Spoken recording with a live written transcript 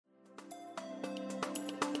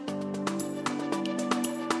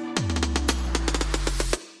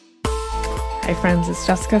Hi friends, it's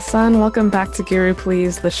Jessica Sun. Welcome back to Guru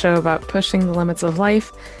Please, the show about pushing the limits of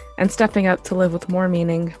life and stepping up to live with more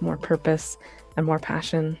meaning, more purpose, and more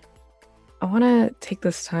passion. I want to take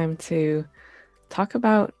this time to talk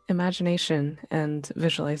about imagination and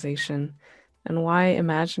visualization and why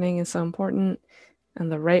imagining is so important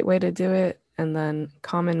and the right way to do it, and then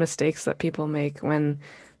common mistakes that people make when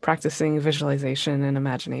practicing visualization and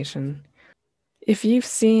imagination. If you've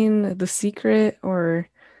seen The Secret or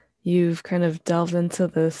you've kind of delved into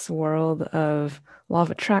this world of law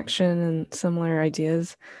of attraction and similar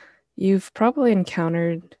ideas, you've probably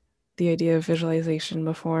encountered the idea of visualization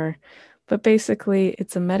before. But basically,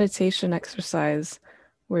 it's a meditation exercise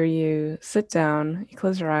where you sit down, you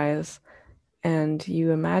close your eyes, and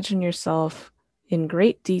you imagine yourself in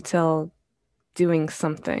great detail doing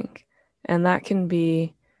something. And that can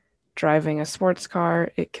be driving a sports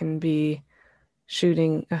car, it can be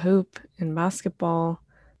shooting a hoop in basketball,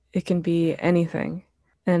 it can be anything.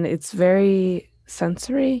 And it's very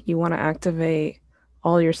sensory. You want to activate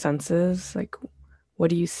all your senses. Like, what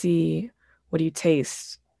do you see? What do you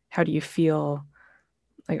taste? How do you feel?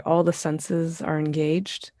 Like, all the senses are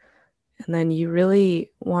engaged. And then you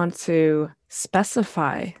really want to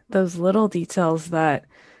specify those little details that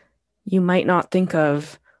you might not think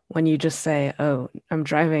of when you just say, oh, I'm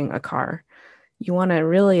driving a car. You want to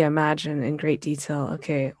really imagine in great detail,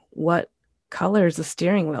 okay, what color is the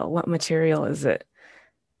steering wheel? What material is it?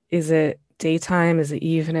 Is it daytime? Is it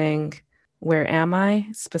evening? Where am I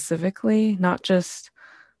specifically? Not just,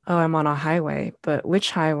 oh, I'm on a highway, but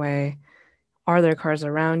which highway? Are there cars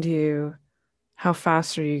around you? How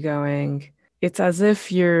fast are you going? It's as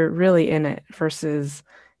if you're really in it versus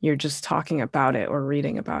you're just talking about it or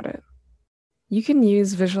reading about it. You can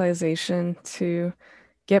use visualization to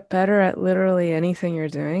get better at literally anything you're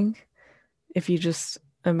doing if you just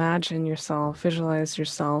imagine yourself, visualize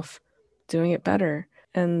yourself doing it better,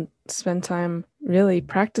 and spend time really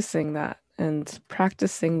practicing that and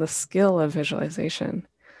practicing the skill of visualization.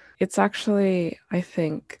 It's actually, I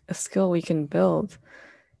think, a skill we can build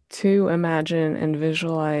to imagine and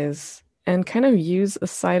visualize and kind of use a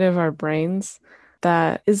side of our brains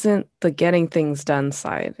that isn't the getting things done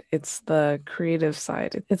side. It's the creative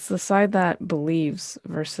side. It's the side that believes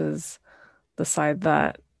versus the side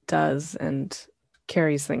that does and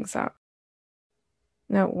carries things out.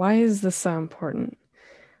 Now, why is this so important?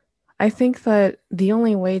 I think that the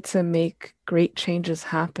only way to make great changes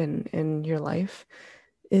happen in your life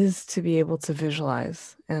is to be able to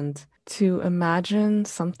visualize and to imagine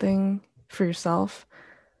something for yourself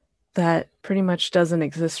that pretty much doesn't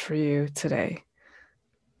exist for you today.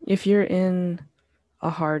 If you're in a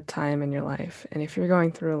hard time in your life and if you're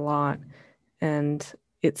going through a lot and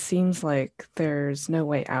it seems like there's no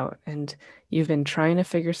way out and you've been trying to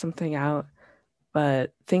figure something out,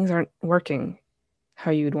 but things aren't working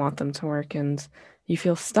how you'd want them to work and you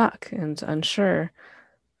feel stuck and unsure,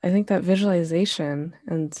 I think that visualization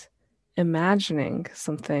and imagining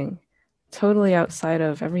something totally outside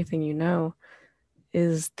of everything you know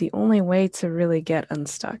is the only way to really get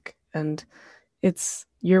unstuck. And it's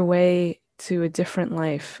your way to a different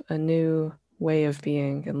life, a new way of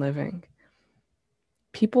being and living.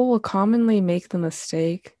 People will commonly make the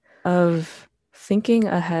mistake of thinking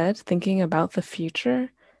ahead, thinking about the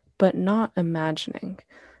future, but not imagining.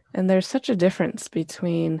 And there's such a difference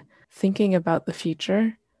between thinking about the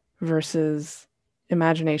future versus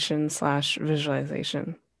imagination slash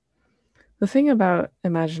visualization. The thing about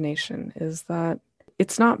imagination is that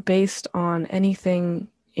it's not based on anything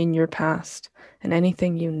in your past and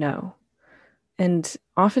anything you know. And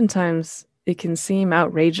oftentimes it can seem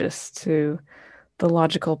outrageous to the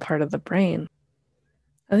logical part of the brain.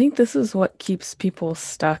 I think this is what keeps people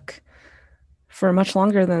stuck for much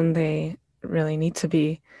longer than they really need to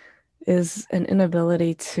be, is an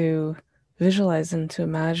inability to visualize and to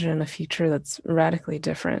imagine a future that's radically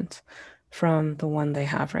different from the one they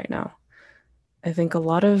have right now. I think a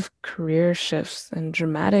lot of career shifts and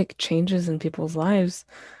dramatic changes in people's lives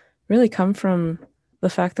really come from the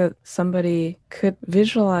fact that somebody could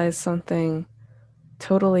visualize something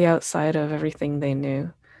totally outside of everything they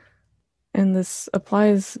knew. And this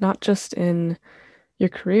applies not just in your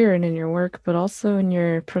career and in your work, but also in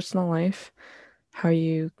your personal life, how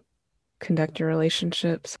you conduct your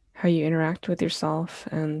relationships, how you interact with yourself,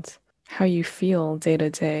 and how you feel day to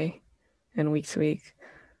day and week to week.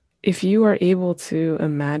 If you are able to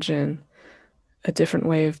imagine a different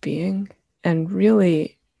way of being and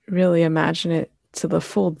really, really imagine it to the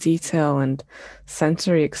full detail and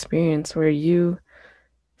sensory experience where you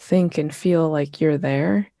think and feel like you're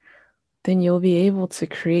there, then you'll be able to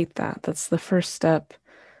create that. That's the first step,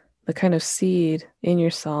 the kind of seed in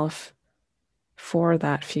yourself for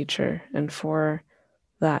that future and for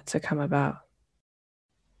that to come about.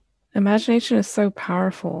 Imagination is so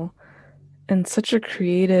powerful and such a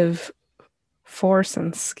creative force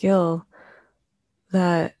and skill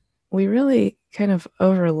that we really kind of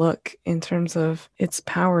overlook in terms of its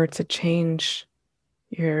power to change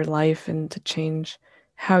your life and to change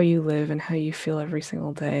how you live and how you feel every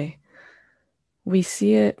single day. We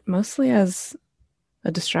see it mostly as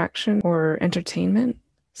a distraction or entertainment,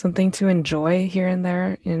 something to enjoy here and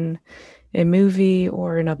there in a movie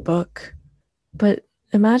or in a book. But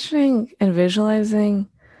imagining and visualizing,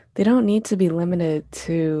 they don't need to be limited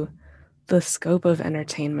to the scope of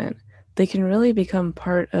entertainment. They can really become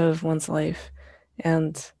part of one's life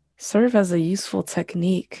and serve as a useful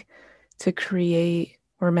technique to create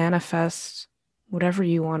or manifest whatever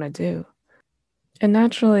you want to do. And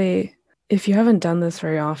naturally, if you haven't done this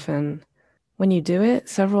very often, when you do it,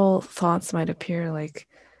 several thoughts might appear like,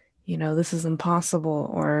 this is impossible,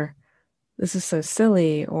 or this is so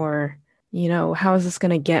silly, or, how is this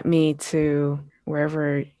going to get me to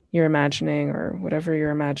wherever you're imagining or whatever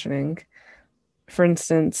you're imagining? For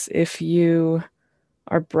instance, if you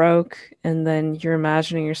are broke and then you're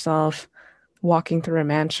imagining yourself walking through a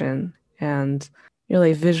mansion and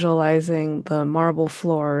really visualizing the marble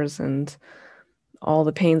floors and all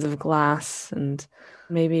the panes of glass and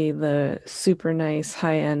maybe the super nice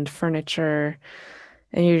high-end furniture,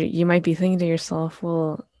 and you might be thinking to yourself,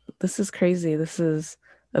 well, this is crazy, this is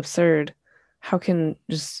absurd. How can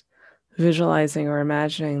just visualizing or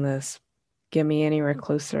imagining this get me anywhere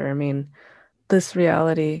closer? I mean, this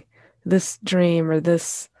reality, this dream, or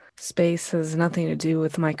this space has nothing to do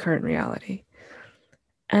with my current reality.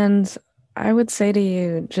 And I would say to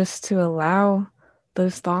you just to allow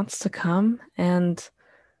those thoughts to come and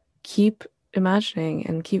keep imagining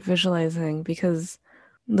and keep visualizing, because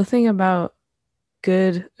the thing about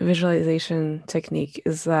good visualization technique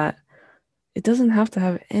is that it doesn't have to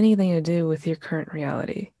have anything to do with your current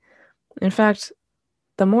reality. In fact,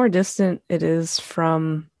 the more distant it is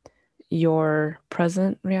from your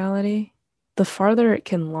present reality, the farther it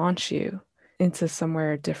can launch you into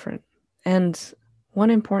somewhere different. And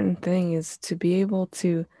one important thing is to be able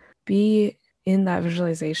to be in that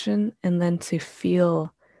visualization and then to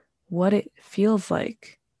feel what it feels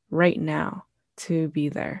like right now to be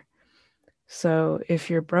there. So if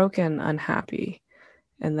you're broken, unhappy,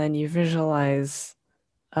 and then you visualize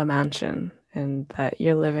a mansion and that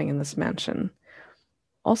you're living in this mansion,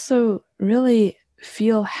 also really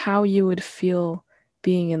feel how you would feel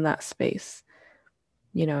being in that space.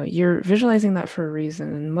 You're visualizing that for a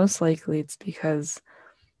reason, and most likely it's because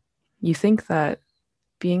you think that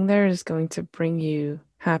being there is going to bring you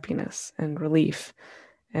happiness and relief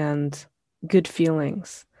and good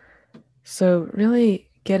feelings. So really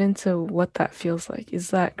get into what that feels like.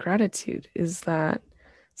 Is that gratitude? Is that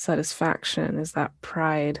satisfaction? Is that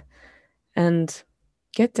pride? And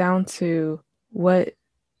get down to what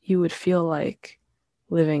you would feel like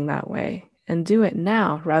living that way, and do it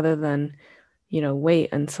now rather than, wait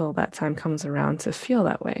until that time comes around to feel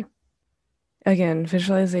that way. Again,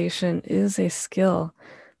 visualization is a skill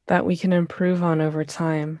that we can improve on over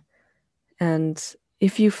time. And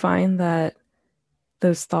if you find that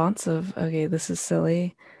those thoughts of, okay, this is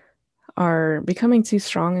silly, are becoming too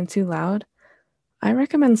strong and too loud, I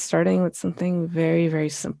recommend starting with something very, very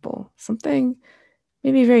simple, something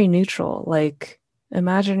maybe very neutral, like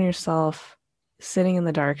imagine yourself sitting in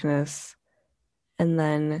the darkness and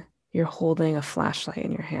then you're holding a flashlight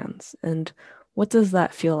in your hands. And what does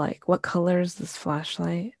that feel like? What color is this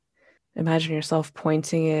flashlight? Imagine yourself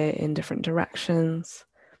pointing it in different directions.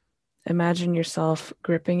 Imagine yourself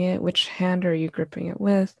gripping it. Which hand are you gripping it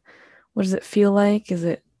with? What does it feel like? Is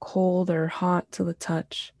it cold or hot to the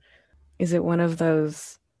touch? Is it one of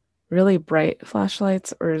those really bright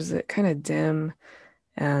flashlights, or is it kind of dim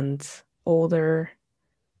and older?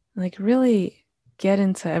 Like, really get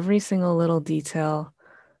into every single little detail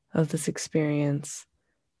of this experience.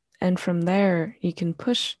 And from there, you can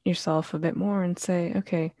push yourself a bit more and say,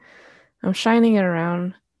 okay, I'm shining it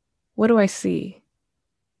around. What do I see?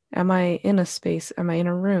 Am I in a space? Am I in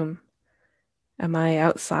a room? Am I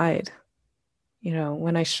outside?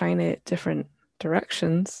 When I shine it different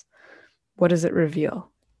directions, what does it reveal?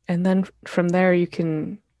 And then from there, you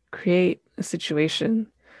can create a situation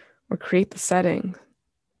or create the setting.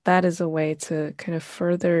 That is a way to kind of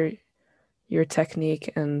further your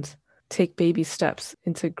technique and take baby steps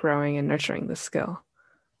into growing and nurturing the skill.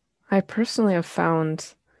 I personally have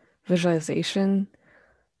found visualization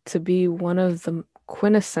to be one of the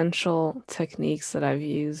quintessential techniques that I've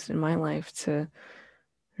used in my life to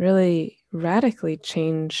really radically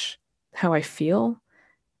change how I feel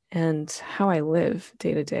and how I live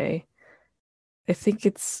day to day. I think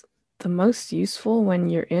it's the most useful when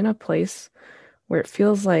you're in a place where it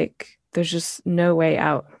feels like there's just no way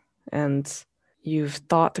out and you've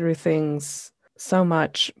thought through things so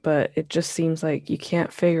much, but it just seems like you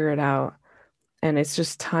can't figure it out. And it's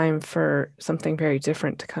just time for something very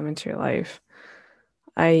different to come into your life.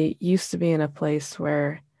 I used to be in a place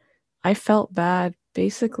where I felt bad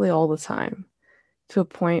basically all the time, to a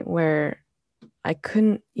point where I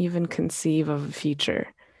couldn't even conceive of a future.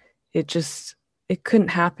 It just, it couldn't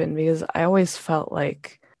happen because I always felt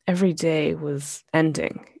like every day was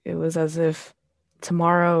ending. It was as if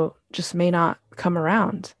tomorrow just may not come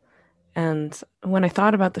around. And when I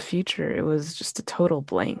thought about the future, it was just a total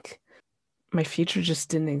blank. My future just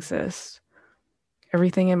didn't exist.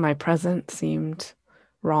 Everything in my present seemed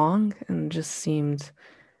wrong and just seemed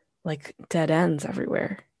like dead ends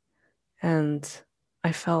everywhere. And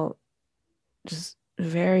I felt just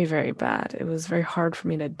very, very bad. It was very hard for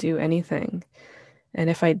me to do anything. And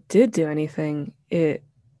if I did do anything, it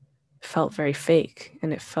felt very fake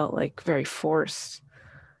and it felt like very forced.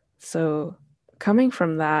 So, coming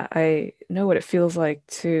from that, I know what it feels like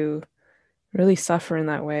to really suffer in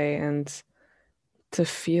that way and to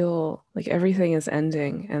feel like everything is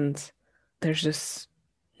ending and there's just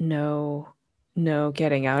no no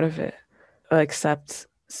getting out of it except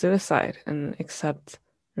suicide and except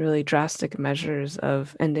really drastic measures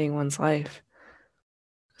of ending one's life.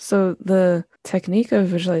 So the technique of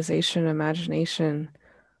visualization imagination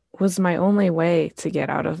was my only way to get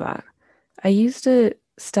out of that. I used it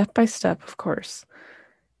step by step, of course,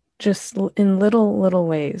 just in little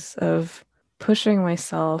ways of pushing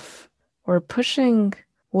myself or pushing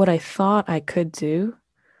what I thought I could do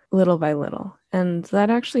little by little. And that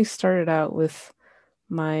actually started out with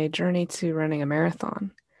my journey to running a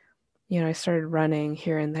marathon. I started running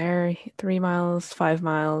here and there, 3 miles, 5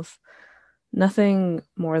 miles, nothing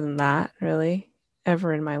more than that, really,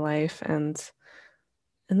 ever in my life. And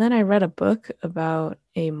then I read a book about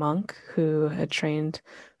a monk who had trained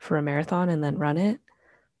for a marathon and then run it.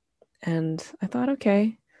 And I thought,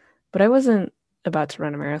 okay, but I wasn't about to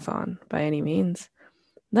run a marathon by any means.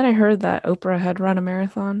 Then I heard that Oprah had run a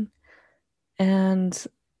marathon, and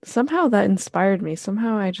somehow that inspired me.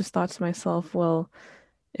 Somehow I just thought to myself, well,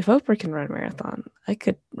 if Oprah can run a marathon, I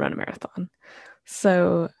could run a marathon.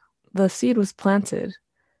 So the seed was planted,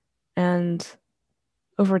 and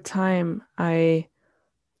over time, I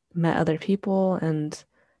met other people and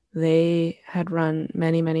they had run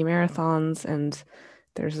many, many marathons. And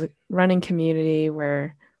there's a running community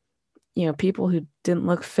where, people who didn't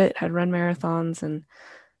look fit had run marathons. And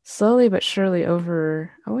slowly but surely,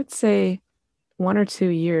 over, I would say, 1 or 2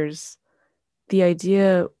 years, the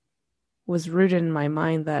idea was rooted in my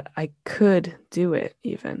mind that I could do it,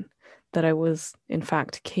 even that I was, in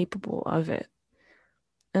fact, capable of it.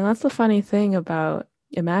 And that's the funny thing about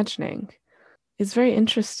imagining. It's very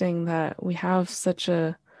interesting that we have such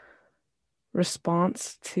a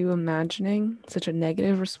response to imagining, such a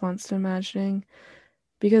negative response to imagining,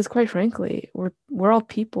 because quite frankly, we're all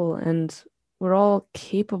people and we're all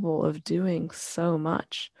capable of doing so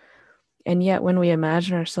much. And yet when we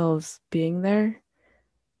imagine ourselves being there,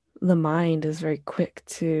 the mind is very quick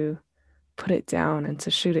to put it down and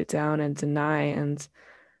to shoot it down and deny and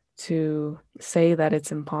to say that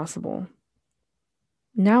it's impossible.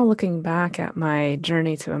 Now looking back at my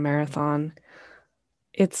journey to a marathon,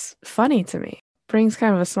 it's funny to me. Brings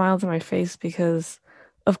kind of a smile to my face because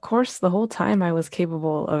of course the whole time I was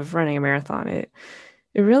capable of running a marathon. It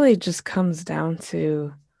really just comes down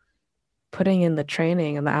to putting in the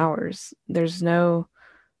training and the hours. There's no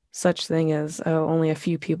such thing as, oh, only a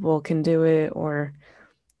few people can do it, or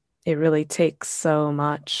it really takes so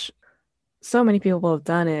much. So many people have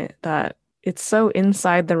done it that it's so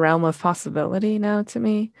inside the realm of possibility now to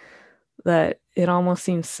me that it almost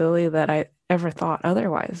seems silly that I ever thought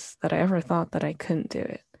otherwise, that I ever thought that I couldn't do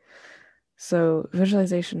it. So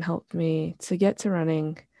visualization helped me to get to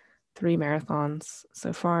running 3 marathons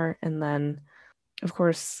so far. And then, of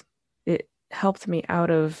course, it helped me out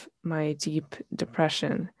of my deep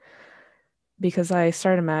depression because I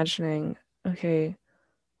started imagining, okay,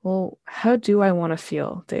 well, how do I want to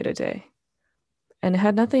feel day to day? And it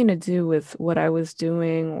had nothing to do with what I was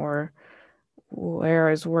doing or where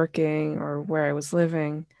I was working or where I was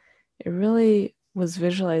living. It really was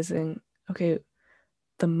visualizing, okay,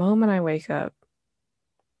 the moment I wake up,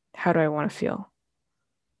 how do I want to feel?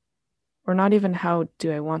 Or not even how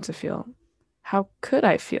do I want to feel? How could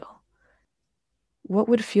I feel? What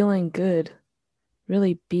would feeling good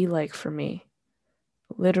really be like for me?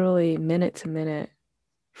 Literally minute to minute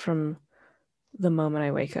from the moment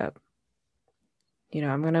I wake up.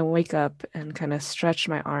 I'm going to wake up and kind of stretch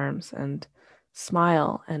my arms and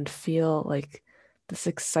smile and feel like this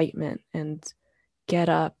excitement and get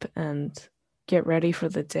up and get ready for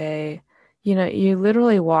the day. You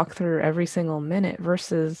literally walk through every single minute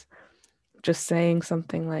versus just saying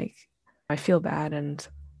something like, I feel bad and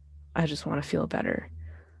I just want to feel better.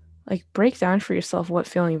 Like, break down for yourself what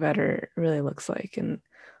feeling better really looks like. And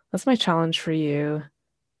that's my challenge for you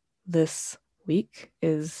this week,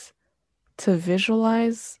 is to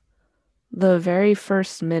visualize the very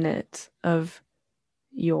first minute of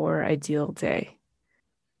your ideal day.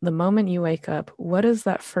 The moment you wake up, what does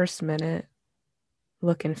that first minute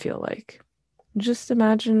look and feel like? Just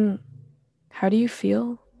imagine, how do you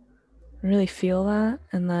feel? Really feel that.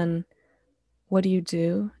 And then what do you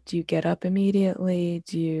do? Do you get up immediately?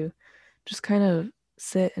 Do you just kind of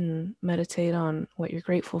sit and meditate on what you're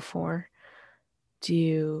grateful for? Do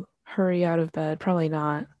you hurry out of bed? Probably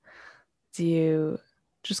not. Do you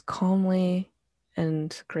just calmly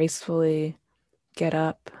and gracefully get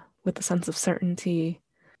up with a sense of certainty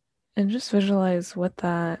and just visualize what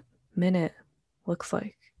that minute looks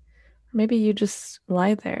like? Maybe you just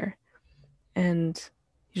lie there and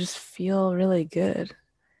you just feel really good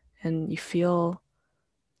and you feel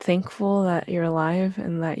thankful that you're alive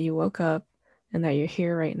and that you woke up and that you're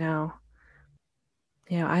here right now.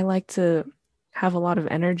 I like to have a lot of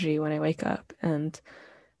energy when I wake up and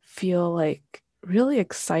feel like really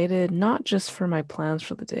excited, not just for my plans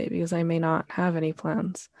for the day, because I may not have any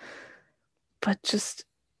plans, but just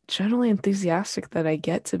generally enthusiastic that I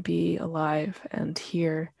get to be alive and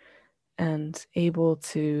here and able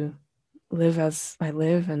to live as I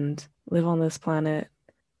live and live on this planet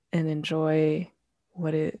and enjoy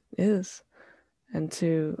what it is, and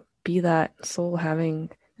to be that soul having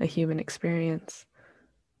a human experience.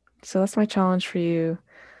 So that's my challenge for you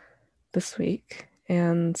this week.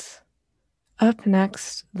 And up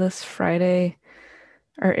next this Friday,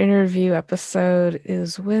 our interview episode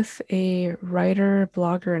is with a writer,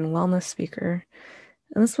 blogger, and wellness speaker.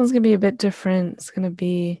 And this one's going to be a bit different. It's going to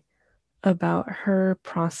be about her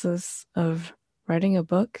process of writing a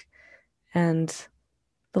book and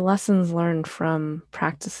the lessons learned from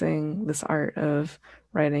practicing this art of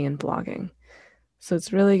writing and blogging. So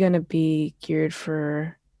it's really going to be geared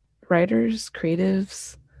for writers,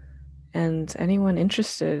 creatives, and anyone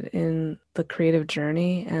interested in the creative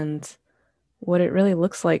journey and what it really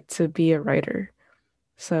looks like to be a writer.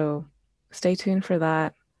 So stay tuned for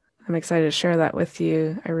that. I'm excited to share that with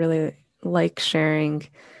you. I really like sharing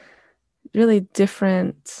really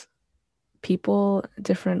different people,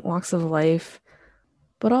 different walks of life,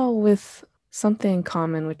 but all with something in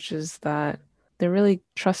common, which is that they're really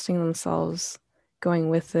trusting themselves, going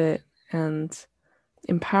with it, and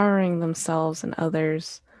empowering themselves and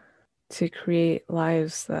others to create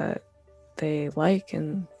lives that they like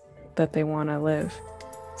and that they want to live.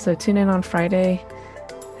 So tune in on Friday,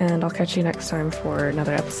 and I'll catch you next time for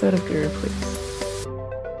another episode of Guru Please.